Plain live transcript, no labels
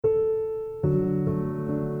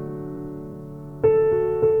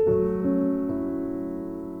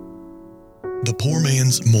The Poor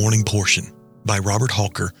Man's Morning Portion by Robert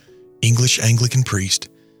Hawker, English Anglican priest,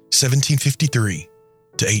 1753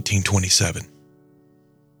 to 1827.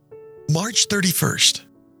 March 31st.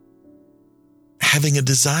 Having a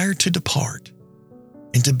desire to depart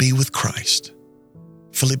and to be with Christ.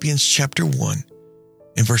 Philippians chapter 1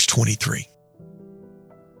 and verse 23.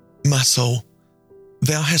 My soul,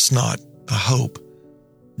 thou hast not, I hope,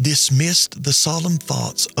 dismissed the solemn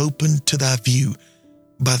thoughts opened to thy view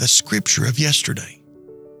by the scripture of yesterday.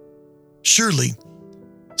 Surely,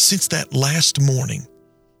 since that last morning,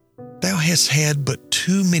 thou hast had but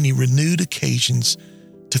too many renewed occasions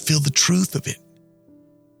to feel the truth of it.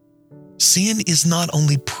 Sin is not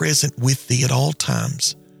only present with thee at all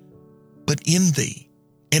times, but in thee,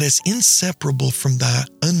 and as inseparable from thy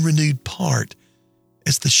unrenewed part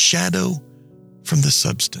as the shadow from the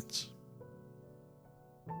substance.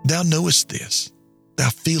 Thou knowest this,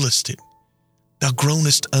 thou feelest it, thou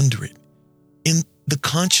groanest under it, and the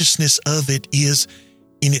consciousness of it is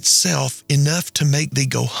in itself enough to make thee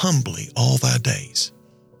go humbly all thy days.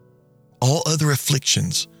 All other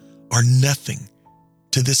afflictions are nothing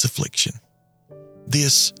to this affliction.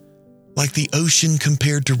 This, like the ocean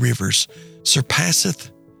compared to rivers, surpasseth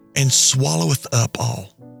and swalloweth up all.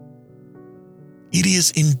 It is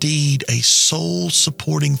indeed a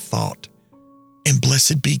soul-supporting thought, and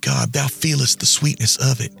blessed be God, thou feelest the sweetness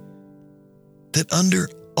of it, that under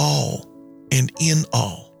all and in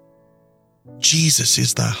all, Jesus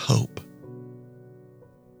is thy hope.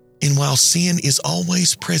 And while sin is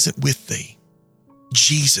always present with thee,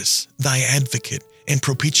 Jesus, thy advocate and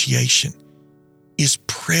propitiation, is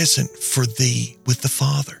present for thee with the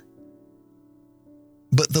Father.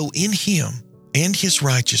 But though in him and his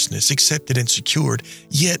righteousness accepted and secured,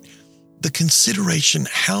 yet the consideration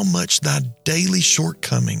how much thy daily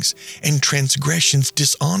shortcomings and transgressions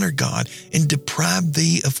dishonor God and deprive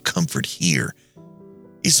thee of comfort here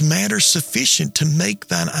is matter sufficient to make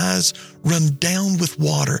thine eyes run down with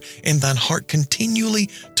water and thine heart continually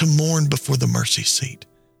to mourn before the mercy seat.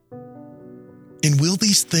 And will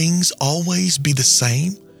these things always be the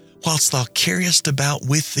same whilst thou carriest about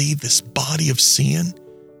with thee this body of sin?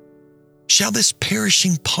 Shall this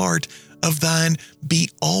perishing part of thine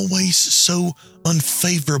be always so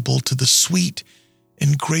unfavorable to the sweet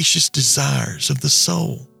and gracious desires of the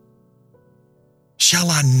soul?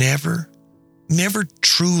 Shall I never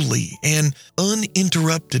truly and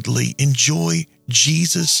uninterruptedly enjoy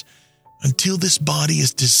Jesus until this body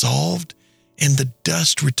is dissolved and the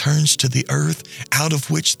dust returns to the earth out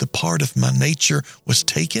of which the part of my nature was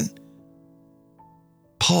taken?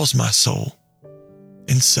 Pause, my soul,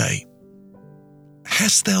 and say,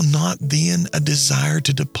 hast thou not then a desire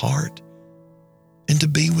to depart and to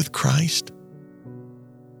be with Christ?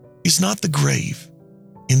 Is not the grave,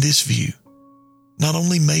 in this view, not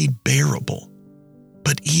only made bearable,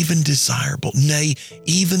 but even desirable, nay,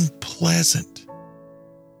 even pleasant?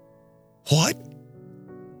 What?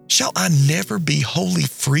 Shall I never be wholly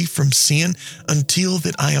free from sin until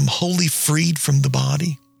that I am wholly freed from the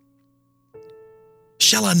body?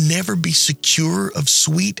 Shall I never be secure of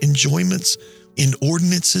sweet enjoyments, in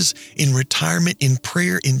ordinances, in retirement, in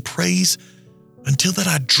prayer, in praise, until that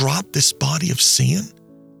I drop this body of sin?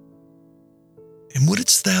 And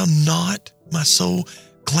wouldst thou not, my soul,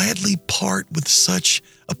 gladly part with such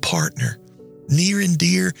a partner, near and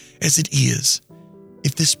dear as it is,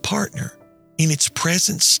 if this partner, in its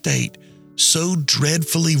present state, so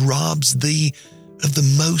dreadfully robs thee of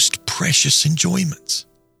the most precious enjoyments?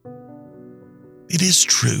 It is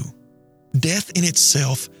true, death in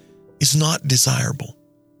itself is not desirable.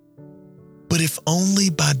 But if only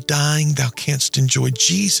by dying thou canst enjoy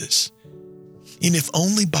Jesus, and if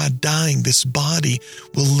only by dying this body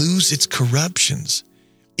will lose its corruptions,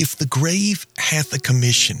 if the grave hath a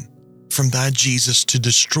commission from thy Jesus to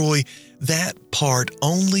destroy that part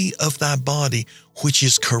only of thy body which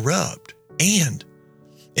is corrupt, and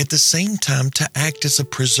at the same time to act as a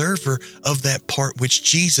preserver of that part which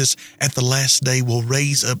Jesus at the last day will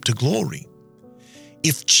raise up to glory,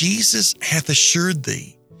 if Jesus hath assured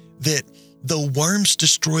thee that though worms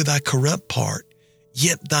destroy thy corrupt part,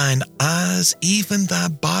 yet thine eyes, even thy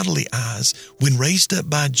bodily eyes, when raised up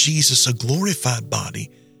by Jesus a glorified body,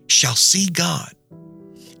 shall see God,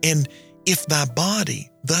 and if thy body,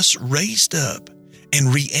 thus raised up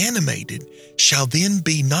and reanimated, shall then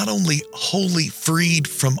be not only wholly freed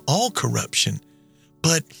from all corruption,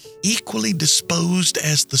 but equally disposed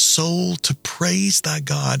as the soul to praise thy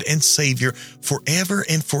God and Savior forever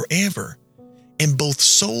and forever, and both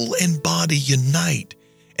soul and body unite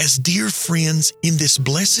as dear friends in this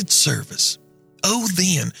blessed service, oh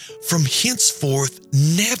then, from henceforth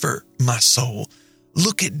never, my soul,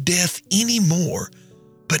 look at death any more,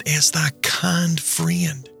 but as thy kind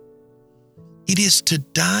friend. It is to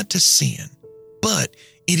die to sin, but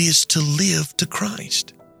it is to live to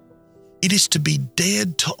Christ. It is to be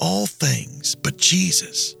dead to all things but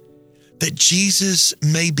Jesus, that Jesus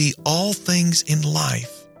may be all things in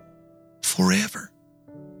life forever.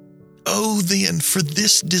 Oh, then, for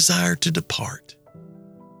this desire to depart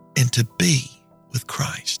and to be with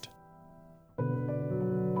Christ.